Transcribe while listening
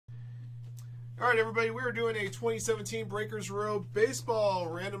All right, everybody, we're doing a 2017 Breakers Rowe Baseball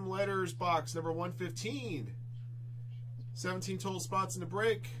Random Letters box, number 115. 17 total spots in the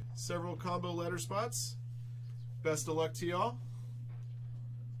break, several combo letter spots. Best of luck to y'all.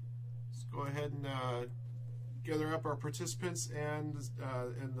 Let's go ahead and gather up our participants and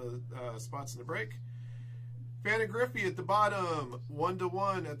the spots in the break. Fan and Griffey at the bottom,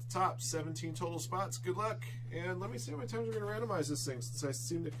 1-1 at the top, 17 total spots. Good luck. And let me see how many times we're going to randomize this thing, since I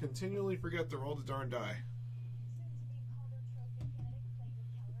seem to continually forget to roll the darn die.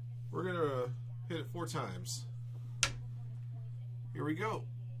 We're going to hit it 4 times. Here we go.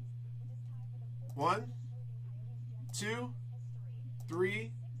 1, 2,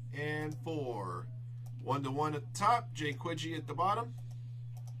 3, and 4. 1-1 at the top, Jay Quidgy at the bottom.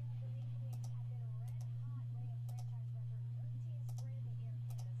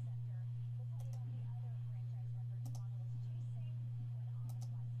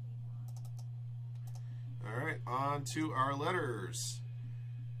 All right, on to our letters.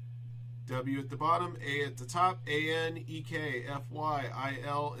 W at the bottom, A at the top, A-N, E-K, F-Y,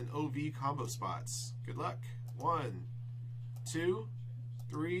 I-L, and O-V combo spots. Good luck. 1, 2,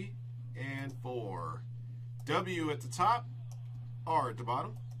 3, and 4. W at the top, R at the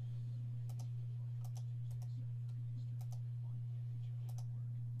bottom.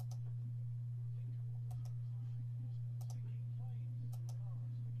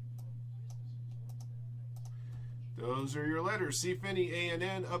 Those are your letters. C, Finney,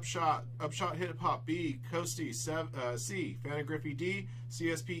 A-N-N, Upshot, Upshot Hip Hop, B, Coasty, C, Fan and Griffey, D,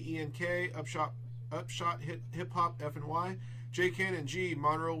 CSP, E-N-K, Upshot Hip Hop, F and Y, J, Cannon, G,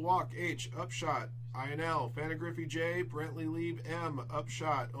 Monroe Walk, H, Upshot, I-N-L, Fan and Griffey, J, Brentley Lieb, M,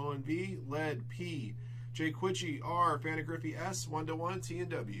 Upshot, O and V, Lead, P, J, Quidgy, R, Fan and Griffey, S, 1-1, T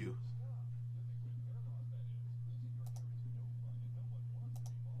and W.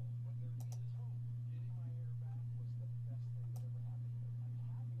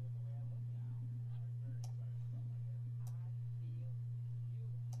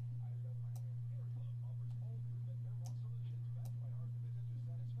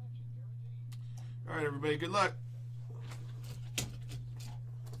 All right, everybody, good luck.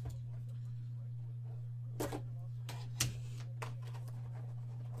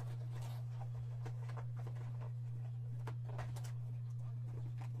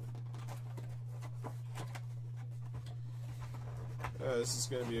 This is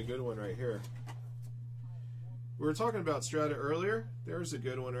going to be a good one right here. We were talking about Strata earlier. There's a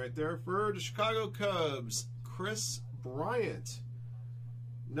good one right there for the Chicago Cubs, Chris Bryant.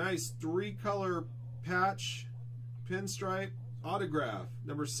 Nice 3-color patch, pinstripe, autograph,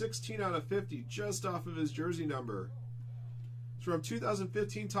 number 16 out of 50, just off of his jersey number. It's from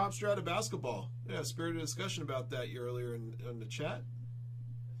 2015 Top Strata Basketball. Yeah, spirited discussion about that earlier in the chat.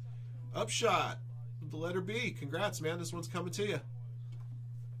 Upshot, the letter B. Congrats, man. This one's coming to you.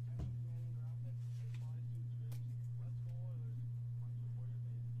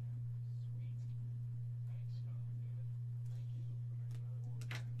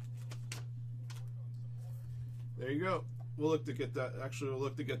 There you go. We'll look to get that. Actually, we'll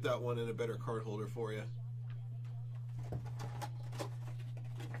look to get that one in a better card holder for you.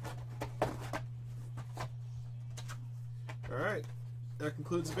 All right. That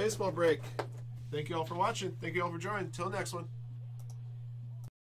concludes the baseball break. Thank you all for watching. Thank you all for joining. Until next one.